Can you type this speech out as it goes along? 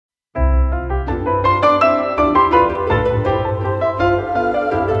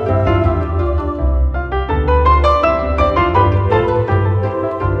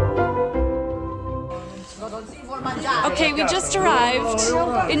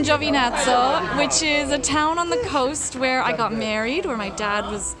in Giovinazzo, which is a town on the coast where I got married, where my dad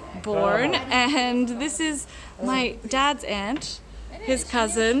was born, and this is my dad's aunt, his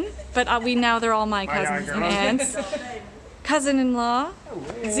cousin, but they're all my cousins and aunts. Cousin-in-law,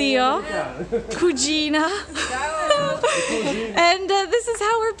 zio, cugina, and this is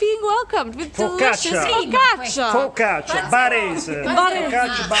how we're being welcomed with delicious focaccia. Focaccia, barese.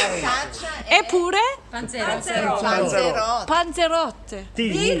 Focaccia barese. Eppure? Panzerotte. Panzerotte.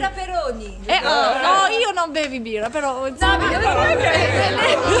 Birra Peroni. No, io non bevi birra, però...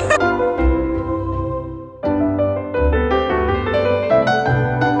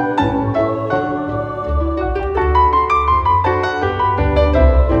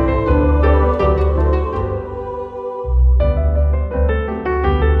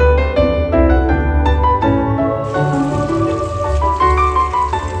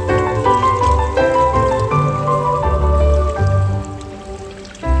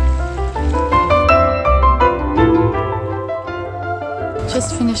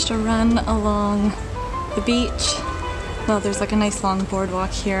 Just finished a run along the beach. Well, there's like a nice long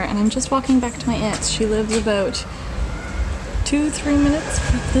boardwalk here, and I'm just walking back to my aunt's. She lives about 2-3 minutes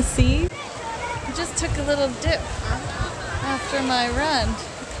from the sea. I just took a little dip after my run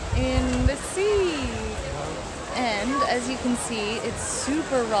in the sea. And as you can see, it's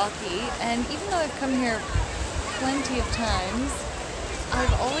super rocky, and even though I've come here plenty of times,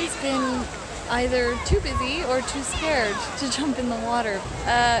 I've always been either too busy or too scared to jump in the water.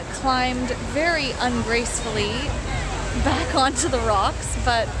 Climbed very ungracefully back onto the rocks,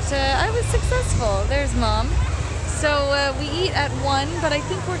 but I was successful. There's Mom. So we eat at 1, but I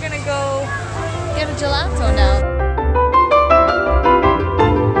think we're gonna go get a gelato now.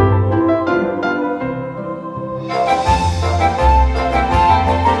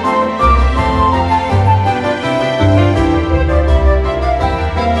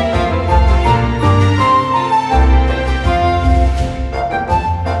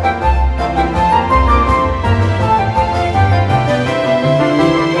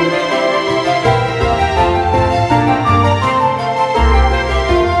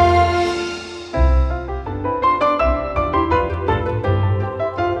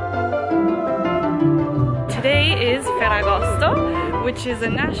 Which is a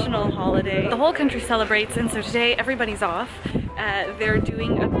national holiday. The whole country celebrates, and so today everybody's off. They're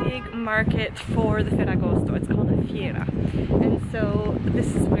doing a big market for the Ferragosto. It's called a fiera. And so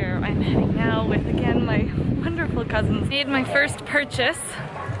this is where I'm heading now with, again, my wonderful cousins. Made my first purchase,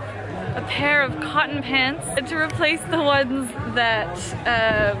 a pair of cotton pants to replace the ones that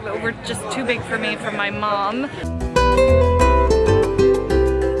were just too big for me from my mom.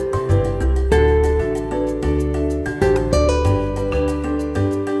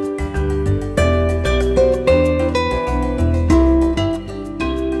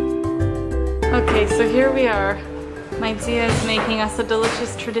 Okay, so here we are. My zia is making us a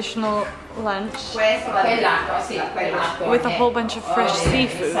delicious traditional lunch with a whole bunch of fresh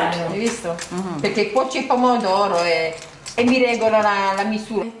seafood. Hai visto? Perché cuoci il pomodoro e mi regola la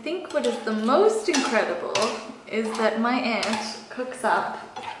misura. I think what is the most incredible is that my aunt cooks up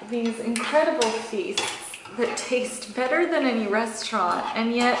these incredible feasts that taste better than any restaurant,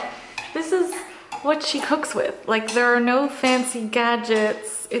 and yet this is what she cooks with. Like, there are no fancy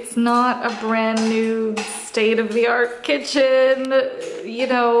gadgets. It's not a brand new state-of-the-art kitchen, you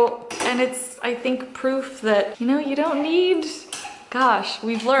know, and it's, I think, proof that, you know, you don't need, gosh,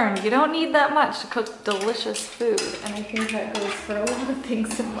 we've learned, you don't need that much to cook delicious food, and I think that goes for a lot of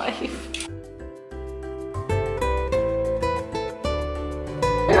things in life.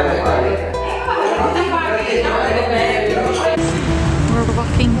 We're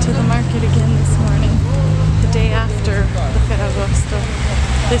walking to the market again this morning, the day after the Ferragosto.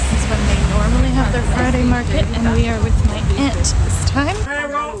 This is when they normally have their Friday market, and we are with my aunt this time.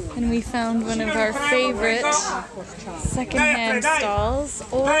 And we found one of our favorite secondhand stalls,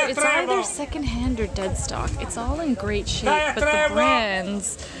 or it's either secondhand or dead stock. It's all in great shape, but the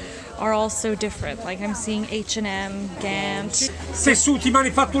brands are all so different. Like, I'm seeing H&M, Gant. Tessuti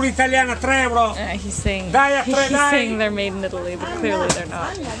manifattura italiana, €3. He's saying they're made in Italy, but clearly they're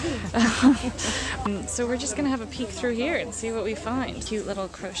not. So we're just gonna have a peek through here and see what we find. Cute little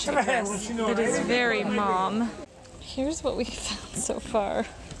crochet dress that is very mom. Here's what we found so far.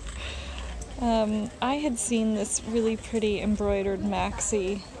 I had seen this really pretty embroidered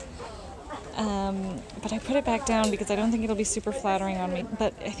maxi, but I put it back down because I don't think it'll be super flattering on me,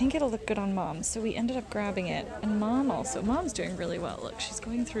 but I think it'll look good on Mom. So we ended up grabbing it, and Mom's doing really well. Look, she's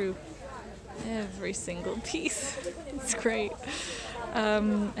going through every single piece. It's great.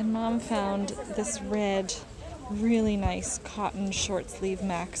 And Mom found this red really nice cotton short sleeve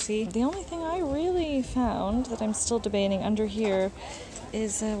maxi. The only thing I really found that I'm still debating under here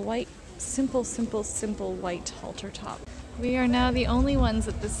is a white, simple white halter top. We are now the only ones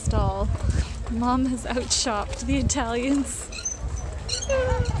at this stall. Mom has outshopped the Italians.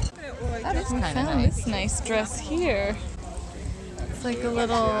 That is We kind of found nice. this nice dress here. It's like a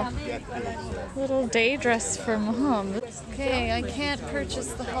little day dress for Mom. Okay, I can't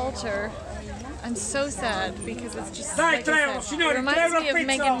purchase the halter. I'm so sad because it's just like I said, it reminds me of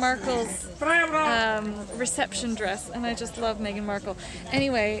Meghan Markle's reception dress, and I just love Meghan Markle.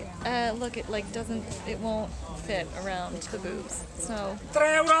 Anyway, look, it won't fit around the boobs, so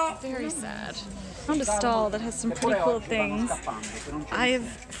very sad. Found a stall that has some pretty cool things. I've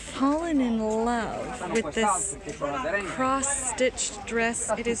fallen in love with this cross-stitched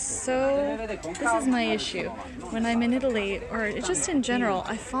dress. It is so, this is my issue. When I'm in Italy, or just in general,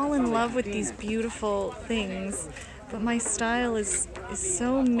 I fall in love with these beautiful things, but my style is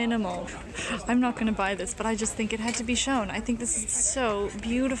so minimal. I'm not going to buy this, but I just think it had to be shown. I think this is so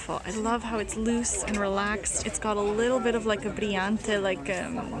beautiful. I love how it's loose and relaxed. It's got a little bit of like a brillante, like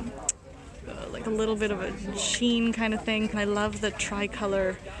a little bit of a sheen kind of thing. And I love the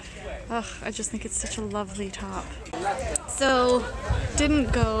tricolor. Ugh, I just think it's such a lovely top. So,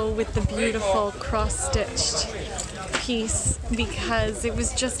 didn't go with the beautiful cross-stitched piece because it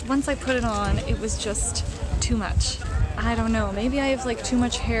was just, once I put it on, it was just too much. I don't know, maybe I have like too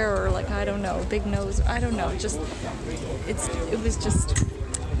much hair or like, I don't know, big nose, I don't know, it was just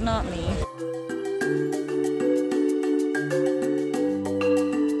not me.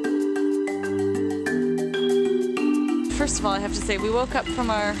 First of all, I have to say, we woke up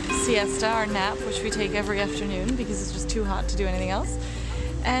from our siesta, our nap, which we take every afternoon because it's just too hot to do anything else.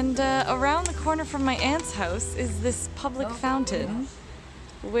 And around the corner from my aunt's house is this public fountain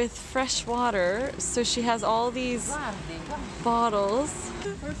with fresh water. So she has all these bottles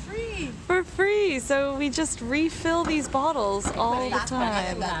For free. for free. So we just refill these bottles all the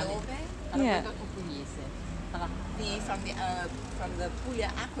time. Yeah. From the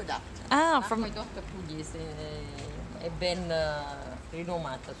Puglia aqueduct. Ah, from L'acquedotto pugliese è ben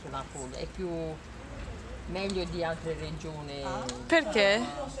rinomata sulla Puglia, è più meglio di altre regioni. perché?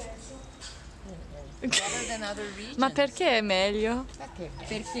 Better than other regions. Ma perché è meglio? Perché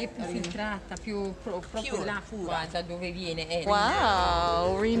è più filtrata, proprio l'acqua da dove viene è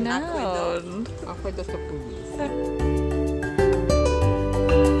Wow, renowned. acquedotto pugliese.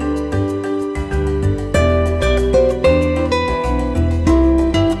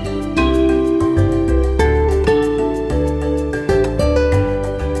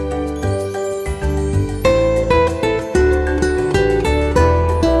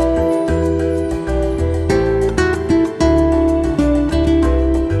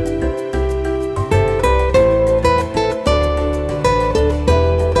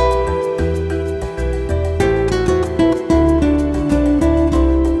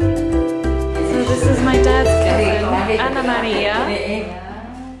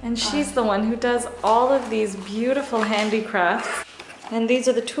 And she's the one who does all of these beautiful handicrafts. And these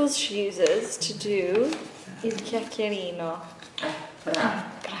are the tools she uses to do il chiacchierino.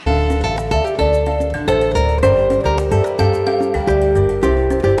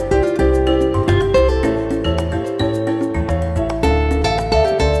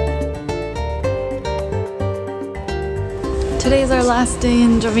 Today's our last day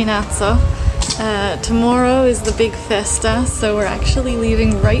in Giovinazzo. Tomorrow is the big festa, so we're actually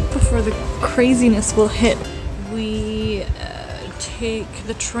leaving right before the craziness will hit. We take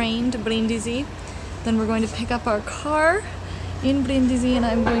the train to Brindisi, then we're going to pick up our car in Brindisi and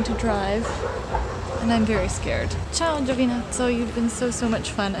I'm going to drive, and I'm very scared. Ciao Giovinazzo, you've been so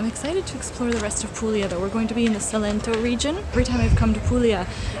much fun. I'm excited to explore the rest of Puglia though. We're going to be in the Salento region. Every time I've come to Puglia,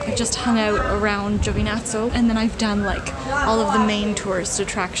 I've just hung out around Giovinazzo, and then I've done like all of the main tourist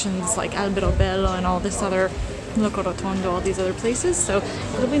attractions like Alberobello and all this other Loco Rotondo, all these other places, so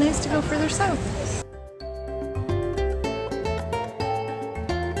it'll be nice to go further south.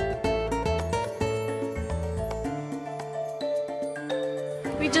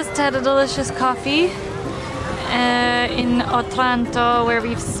 We just had a delicious coffee in Otranto, where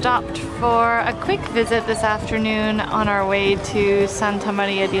we've stopped for a quick visit this afternoon on our way to Santa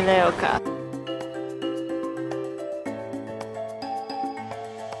Maria di Leuca.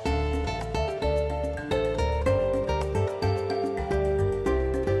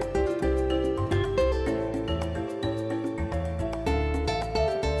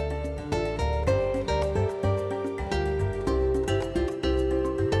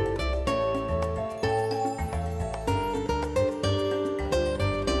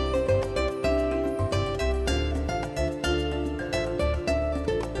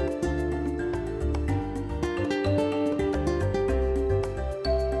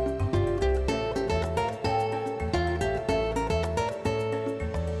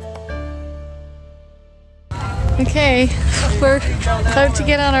 Okay, we're about to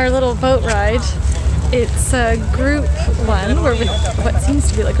get on our little boat ride. It's group one. We're with what seems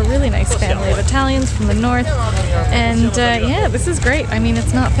to be like a really nice family of Italians from the north. And yeah, this is great. I mean,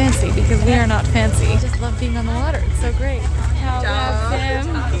 it's not fancy because we are not fancy. I just love being on the water. It's so great. Ciao.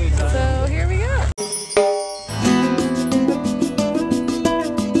 So here we go.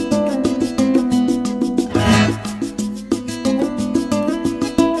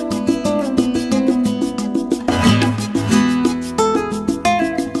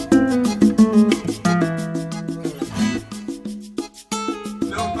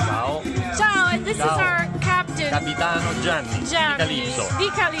 Capitano Gianni di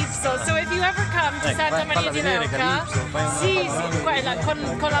Calypso. So if you ever come to Santa Maria di Leuca, sì, quella con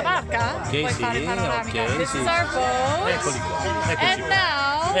la barca, puoi fare panoramica. This is our boat. And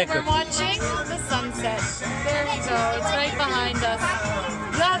now we're watching the sunset. There we go. It's right behind us.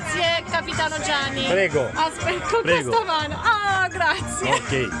 Grazie, Capitano Gianni. Prego. Aspetta, con questa mano. Ah, grazie.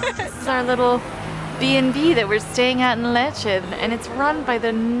 Okay. This is our little B&B that we're staying at in Lecce, and it's run by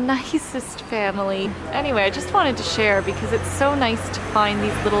the nicest family. Anyway, I just wanted to share because it's so nice to find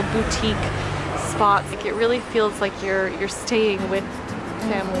these little boutique spots. Like, it really feels like you're staying with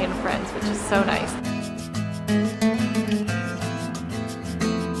family and friends, which is so nice.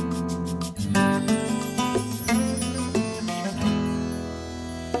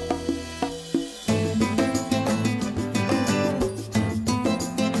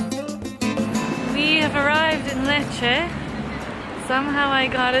 Arrived in Lecce. Somehow I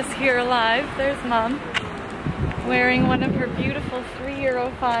got us here alive. There's Mom wearing one of her beautiful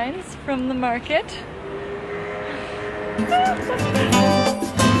 €3 finds from the market.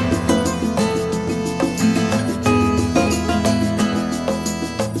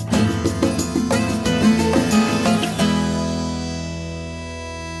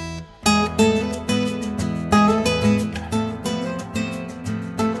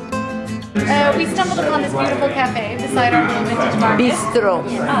 We stumbled upon this beautiful cafe beside our little vintage market. Bistro.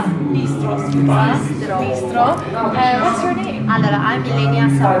 Bistro. What's your name? Allora, I'm Ilenia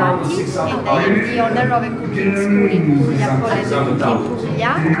Sabati and I am the owner of a cooking school in Puglia called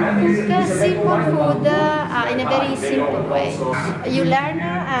Puglia. Cook simple food in a very simple way. You learn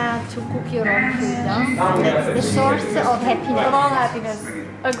to cook your own food. That's the source of happiness. Of all happiness.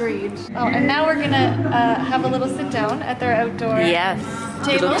 Agreed. Oh, and now we're gonna have a little sit down at their outdoor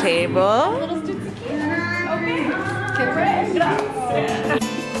table. Little table. Little stuzzichino. Okay. Grazie.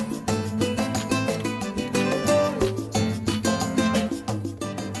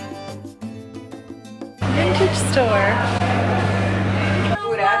 Vintage store.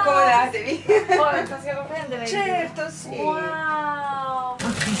 Accomodatevi. Possiamo prendere? Certo, sì. Wow.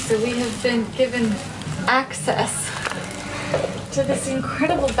 Okay, so we have been given access to this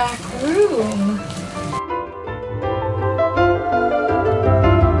incredible back room.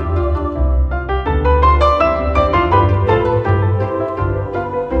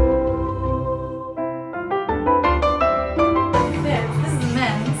 This is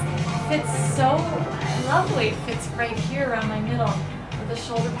men's. Fits so lovely. Fits right here around my middle. The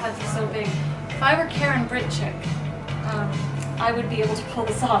shoulder pads are so big. If I were Karen Britchick, I would be able to pull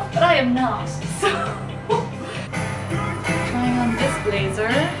this off, but I am not. So trying on this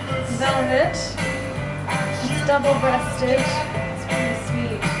blazer, velvet. It's double-breasted. It's really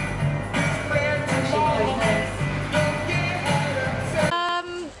sweet. It's actually quite nice.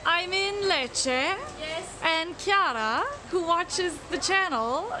 I'm in Lecce. And Chiara, who watches the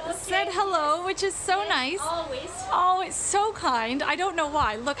channel, said hello, which is so nice. Always so kind. I don't know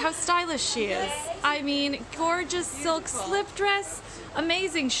why. Look how stylish she is. I mean, gorgeous silk slip dress,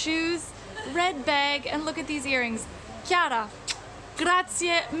 amazing shoes, red bag, and look at these earrings. Chiara,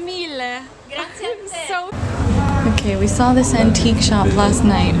 grazie mille. Grazie a te. So okay, we saw this antique shop last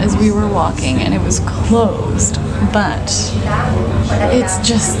night as we were walking and it was closed, but it's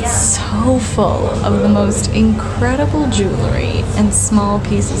just so full of the most incredible jewelry and small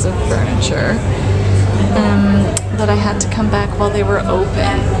pieces of furniture that I had to come back while they were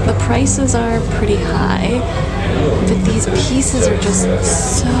open. The prices are pretty high, but these pieces are just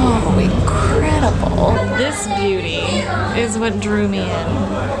so incredible. This beauty is what drew me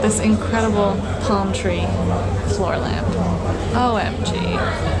in. This incredible palm tree floor lamp. OMG.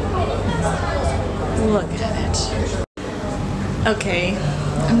 Look at it. Okay,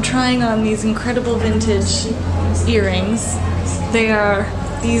 I'm trying on these incredible vintage earrings. They are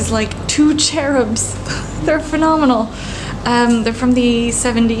these like two cherubs. They're phenomenal. They're from the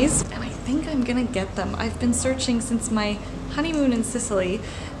 70s, and I think I'm gonna get them. I've been searching since my honeymoon in Sicily.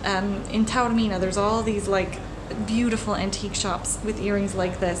 In Taormina, there's all these like beautiful antique shops with earrings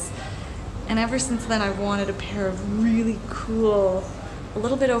like this. And ever since then I've wanted a pair of really cool, a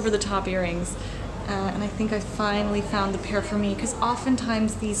little bit over the top earrings. And I think I finally found the pair for me, because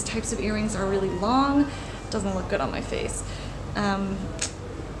oftentimes these types of earrings are really long. It doesn't look good on my face. Wow.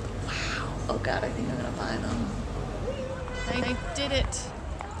 Oh god, I think I'm gonna buy them. I did it.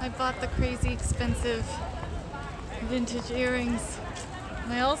 I bought the crazy expensive vintage earrings.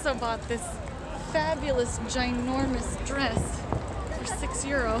 And I also bought this fabulous, ginormous dress for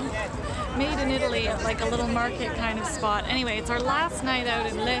 €6, made in Italy at like a little market kind of spot. Anyway, it's our last night out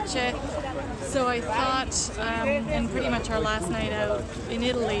in Lecce, so I thought, and pretty much our last night out in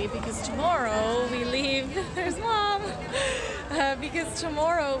Italy, because tomorrow we leave, there's Mom, because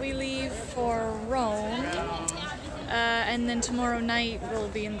tomorrow we leave for Rome, and then tomorrow night we'll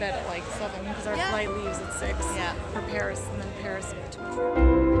be in bed at like 7, because our flight leaves at 6 for Paris, and then Paris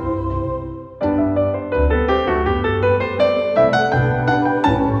tomorrow.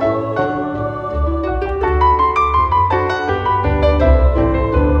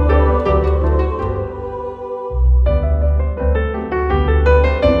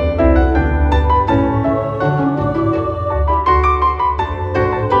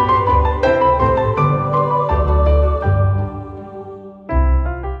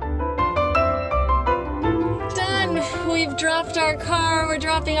 We're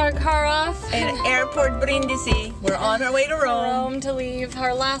dropping our car off in Airport Brindisi. We're on our way to Rome. To leave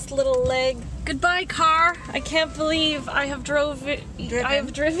our last little leg. Goodbye, car. I can't believe I have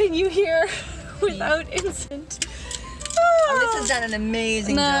driven you here without incident. Alyssa's done an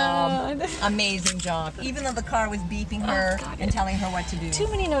amazing job. Amazing job. Even though the car was beeping her and telling her what to do. Too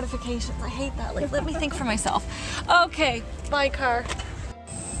many notifications. I hate that. Like, let me think for myself. Okay, bye, car.